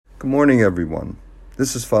Good morning, everyone.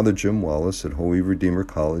 This is Father Jim Wallace at Holy Redeemer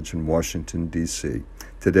College in Washington, D.C.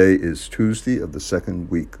 Today is Tuesday of the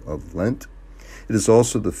second week of Lent. It is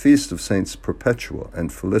also the feast of Saints Perpetua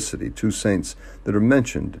and Felicity, two saints that are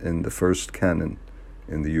mentioned in the first canon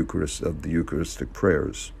in the Eucharist of the Eucharistic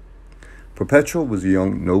prayers. Perpetua was a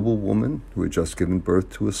young noble woman who had just given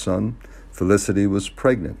birth to a son. Felicity was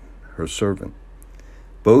pregnant, her servant.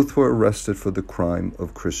 Both were arrested for the crime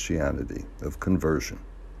of Christianity, of conversion.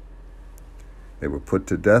 They were put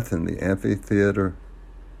to death in the amphitheater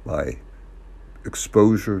by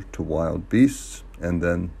exposure to wild beasts and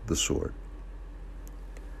then the sword.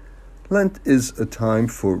 Lent is a time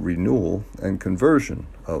for renewal and conversion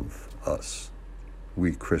of us,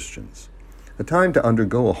 we Christians. A time to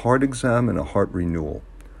undergo a heart exam and a heart renewal.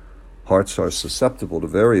 Hearts are susceptible to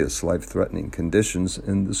various life-threatening conditions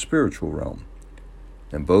in the spiritual realm.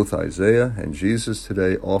 And both Isaiah and Jesus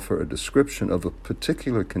today offer a description of a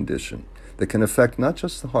particular condition that can affect not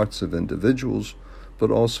just the hearts of individuals, but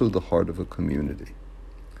also the heart of a community.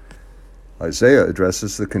 Isaiah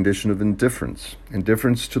addresses the condition of indifference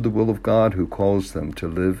to the will of God who calls them to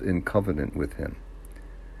live in covenant with him.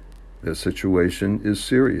 Their situation is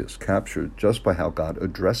serious, captured just by how God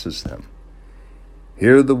addresses them.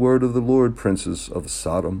 Hear the word of the Lord, princes of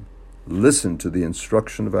Sodom. Listen to the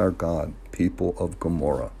instruction of our God, people of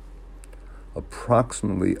Gomorrah.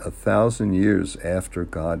 Approximately 1,000 years after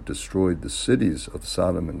God destroyed the cities of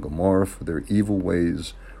Sodom and Gomorrah for their evil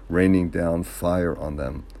ways, raining down fire on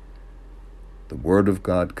them, the word of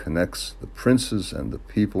God connects the princes and the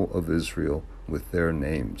people of Israel with their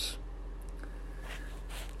names.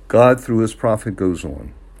 God, through his prophet, goes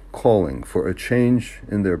on, calling for a change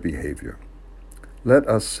in their behavior. Let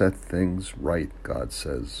us set things right, God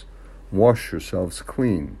says. Wash yourselves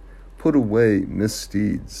clean. Put away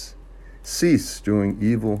misdeeds. Cease doing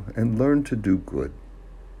evil and learn to do good.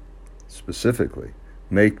 Specifically,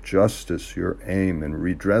 make justice your aim and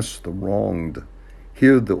redress the wronged.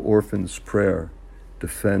 Hear the orphan's prayer.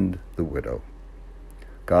 Defend the widow.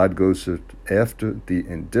 God goes after the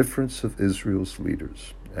indifference of Israel's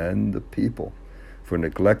leaders and the people for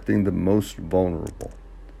neglecting the most vulnerable.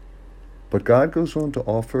 But God goes on to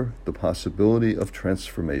offer the possibility of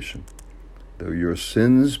transformation. Though your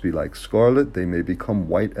sins be like scarlet, they may become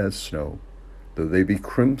white as snow. Though they be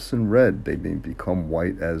crimson red, they may become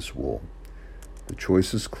white as wool. The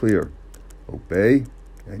choice is clear. Obey,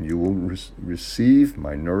 and you will receive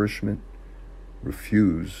my nourishment.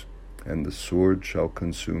 Refuse, and the sword shall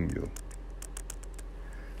consume you.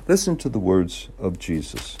 Listen to the words of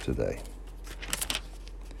Jesus today.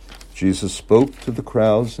 Jesus spoke to the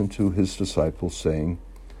crowds and to his disciples, saying,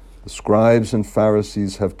 "The scribes and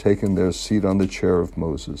Pharisees have taken their seat on the chair of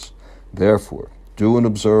Moses. Therefore, do and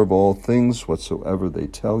observe all things whatsoever they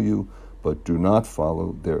tell you, but do not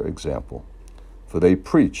follow their example. For they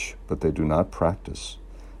preach, but they do not practice.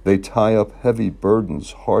 They tie up heavy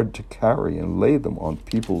burdens hard to carry and lay them on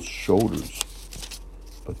people's shoulders,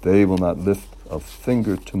 but they will not lift a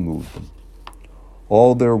finger to move them.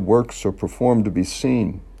 All their works are performed to be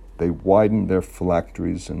seen. They widen their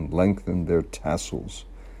phylacteries and lengthen their tassels.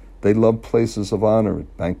 They love places of honor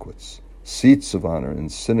at banquets, seats of honor in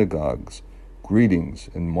synagogues, greetings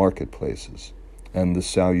in marketplaces, and the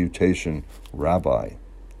salutation, Rabbi.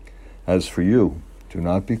 As for you, do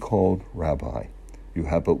not be called Rabbi. You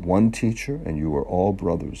have but one teacher, and you are all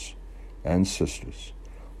brothers and sisters.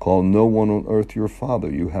 Call no one on earth your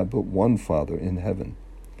father. You have but one Father in heaven.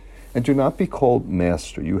 And do not be called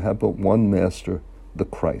Master. You have but one Master, the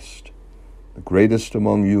Christ. The greatest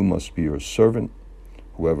among you must be your servant.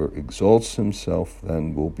 Whoever exalts himself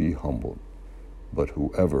then will be humbled, but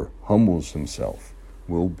whoever humbles himself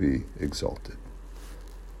will be exalted."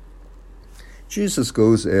 Jesus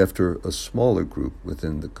goes after a smaller group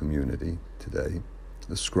within the community today,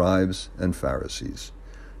 the scribes and Pharisees,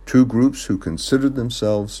 two groups who considered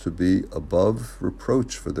themselves to be above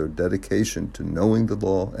reproach for their dedication to knowing the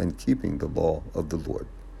law and keeping the law of the Lord.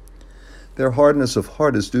 Their hardness of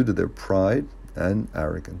heart is due to their pride and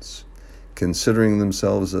arrogance. Considering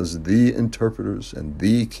themselves as the interpreters and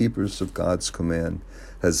the keepers of God's command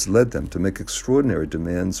has led them to make extraordinary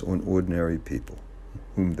demands on ordinary people,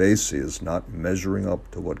 whom they see as not measuring up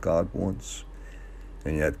to what God wants.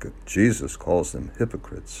 And yet Jesus calls them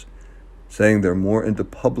hypocrites, saying they're more into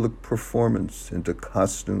public performance, into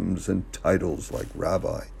costumes and titles like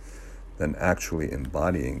rabbi, than actually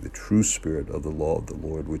embodying the true spirit of the law of the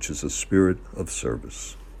Lord, which is a spirit of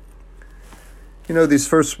service. You know, these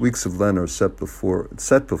first weeks of Lent are set before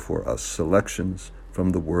us selections from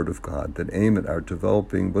the Word of God that aim at our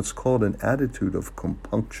developing what's called an attitude of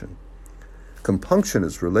compunction. Compunction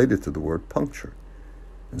is related to the word puncture.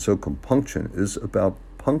 And so compunction is about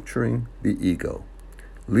puncturing the ego,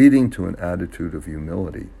 leading to an attitude of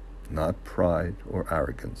humility, not pride or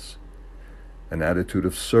arrogance, an attitude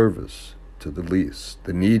of service to the least,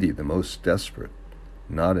 the needy, the most desperate,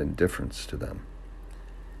 not indifference to them.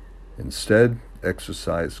 Instead,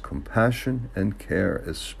 exercise compassion and care,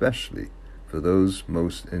 especially for those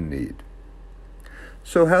most in need.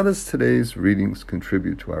 So how does today's readings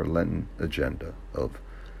contribute to our Lenten agenda of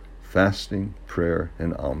fasting, prayer,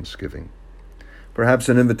 and almsgiving? Perhaps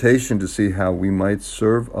an invitation to see how we might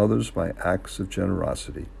serve others by acts of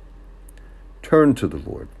generosity. Turn to the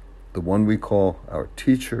Lord, the one we call our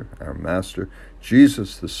teacher, our master,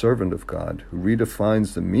 Jesus, the servant of God, who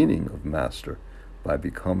redefines the meaning of master by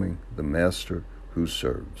becoming the master who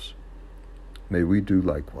serves. May we do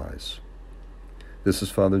likewise. This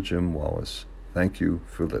is Father Jim Wallace. Thank you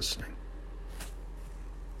for listening.